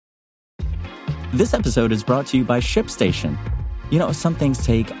This episode is brought to you by ShipStation. You know, some things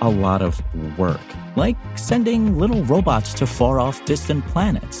take a lot of work, like sending little robots to far-off distant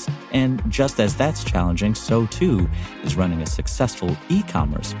planets. And just as that's challenging, so too is running a successful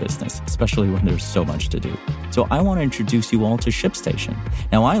e-commerce business, especially when there's so much to do. So I want to introduce you all to ShipStation.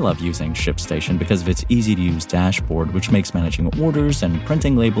 Now, I love using ShipStation because of its easy-to-use dashboard, which makes managing orders and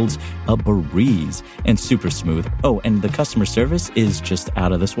printing labels a breeze and super smooth. Oh, and the customer service is just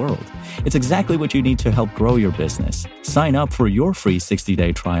out of this world. It's exactly what you need to help grow your business. Sign up for your free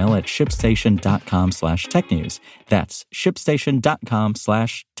 60-day trial at shipstation.com/technews. That's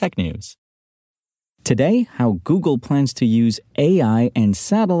shipstation.com/technews. Today, how Google plans to use AI and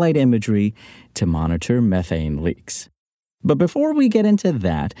satellite imagery to monitor methane leaks. But before we get into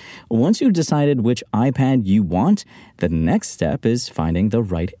that, once you've decided which iPad you want, the next step is finding the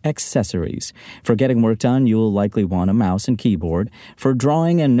right accessories. For getting work done, you'll likely want a mouse and keyboard. For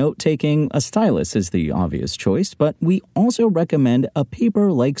drawing and note-taking, a stylus is the obvious choice, but we also recommend a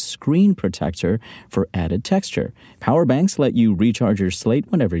paper-like screen protector for added texture. Power banks let you recharge your slate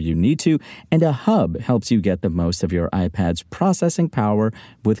whenever you need to, and a hub helps you get the most of your iPad's processing power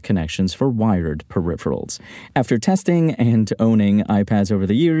with connections for wired peripherals. After testing and owning iPads over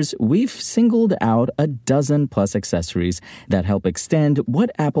the years, we've singled out a dozen plus accessories that help extend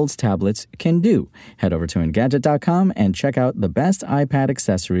what Apple's tablets can do. Head over to Engadget.com and check out the best iPad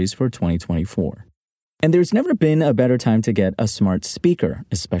accessories for 2024. And there's never been a better time to get a smart speaker,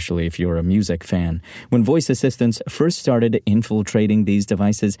 especially if you're a music fan. When voice assistants first started infiltrating these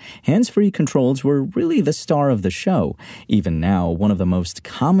devices, hands-free controls were really the star of the show. Even now, one of the most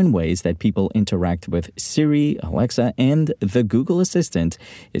common ways that people interact with Siri, Alexa, and the Google Assistant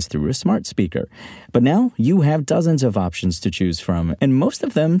is through a smart speaker. But now you have dozens of options to choose from, and most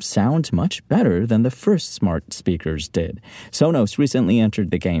of them sound much better than the first smart speakers did. Sonos recently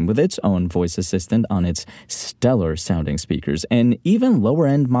entered the game with its own voice assistant on its stellar-sounding speakers, and even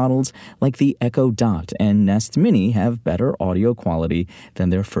lower-end models like the Echo Dot and Nest Mini have better audio quality than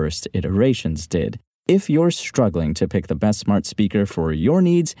their first iterations did. If you're struggling to pick the best smart speaker for your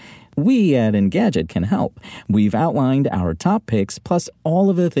needs, we at Engadget can help. We've outlined our top picks, plus all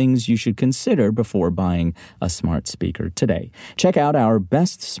of the things you should consider before buying a smart speaker today. Check out our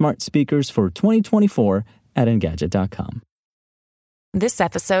best smart speakers for 2024 at Engadget.com. This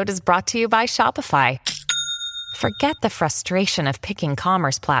episode is brought to you by Shopify. Forget the frustration of picking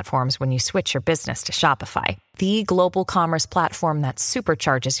commerce platforms when you switch your business to Shopify, the global commerce platform that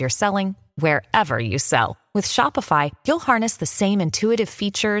supercharges your selling wherever you sell. With Shopify, you'll harness the same intuitive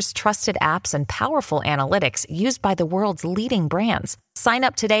features, trusted apps, and powerful analytics used by the world's leading brands. Sign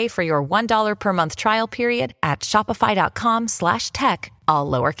up today for your $1 per month trial period at shopify.com/tech, all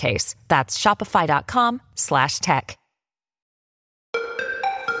lowercase. That's shopify.com/tech.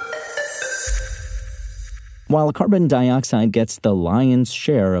 While carbon dioxide gets the lion's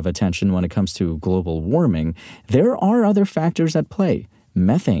share of attention when it comes to global warming, there are other factors at play.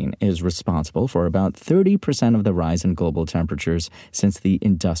 Methane is responsible for about 30% of the rise in global temperatures since the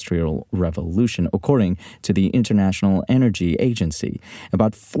Industrial Revolution, according to the International Energy Agency.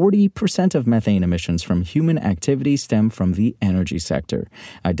 About 40% of methane emissions from human activity stem from the energy sector.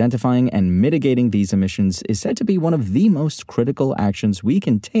 Identifying and mitigating these emissions is said to be one of the most critical actions we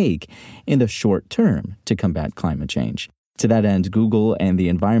can take in the short term to combat climate change. To that end, Google and the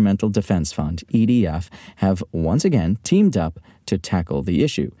Environmental Defense Fund, EDF, have once again teamed up to tackle the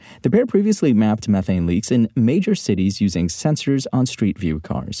issue. The pair previously mapped methane leaks in major cities using sensors on street view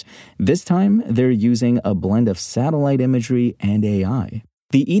cars. This time, they're using a blend of satellite imagery and AI.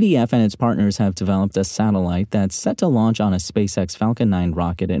 The EDF and its partners have developed a satellite that's set to launch on a SpaceX Falcon 9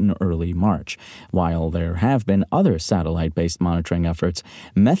 rocket in early March. While there have been other satellite-based monitoring efforts,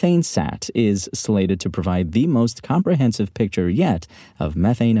 MethaneSat is slated to provide the most comprehensive picture yet of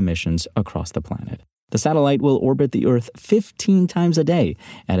methane emissions across the planet. The satellite will orbit the Earth 15 times a day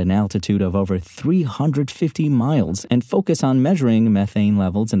at an altitude of over 350 miles and focus on measuring methane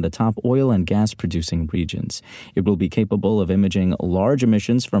levels in the top oil and gas-producing regions. It will be capable of imaging large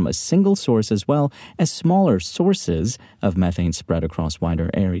emissions from a single source as well as smaller sources of methane spread across wider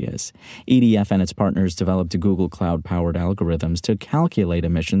areas. EDF and its partners developed Google Cloud-powered algorithms to calculate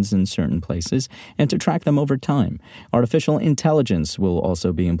emissions in certain places and to track them over time. Artificial intelligence will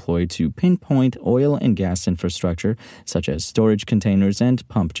also be employed to pinpoint oil and gas infrastructure, such as storage containers and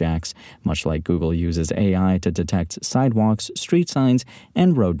pump jacks, much like Google uses AI to detect sidewalks, street signs,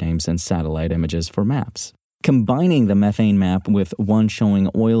 and road names in satellite images for maps. Combining the methane map with one showing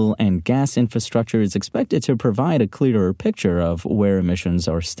oil and gas infrastructure is expected to provide a clearer picture of where emissions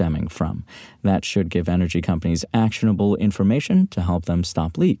are stemming from. That should give energy companies actionable information to help them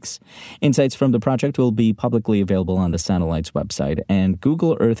stop leaks. Insights from the project will be publicly available on the satellite's website and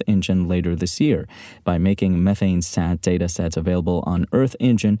Google Earth Engine later this year. By making methane sat data sets available on Earth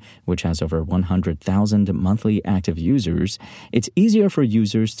Engine, which has over 100,000 monthly active users, it's easier for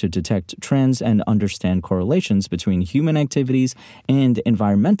users to detect trends and understand correlations between human activities and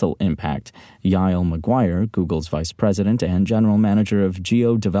environmental impact. Yael McGuire, Google's vice president and general manager of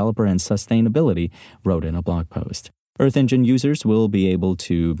Geo Developer and Sustainability, wrote in a blog post. Earth Engine users will be able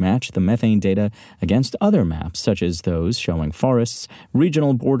to match the methane data against other maps, such as those showing forests,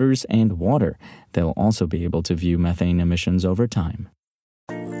 regional borders, and water. They'll also be able to view methane emissions over time.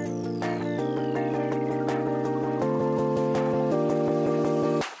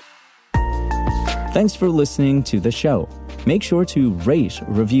 Thanks for listening to the show. Make sure to rate,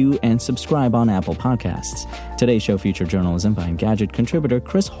 review, and subscribe on Apple Podcasts. Today's show featured journalism by Engadget contributor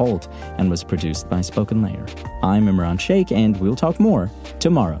Chris Holt and was produced by Spoken Layer. I'm Imran Sheikh, and we'll talk more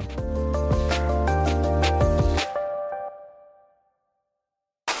tomorrow.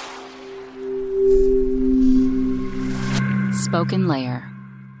 Spoken Layer.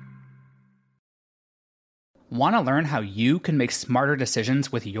 Want to learn how you can make smarter decisions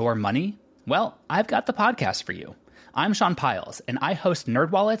with your money? Well, I've got the podcast for you. I'm Sean Piles, and I host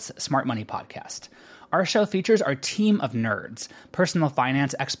NerdWallet's Smart Money Podcast. Our show features our team of nerds, personal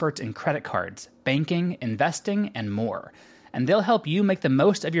finance experts in credit cards, banking, investing, and more. And they'll help you make the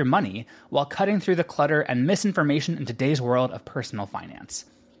most of your money while cutting through the clutter and misinformation in today's world of personal finance.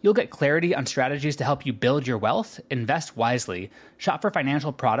 You'll get clarity on strategies to help you build your wealth, invest wisely, shop for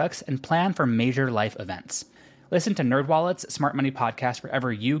financial products, and plan for major life events. Listen to NerdWallet's Smart Money Podcast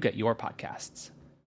wherever you get your podcasts.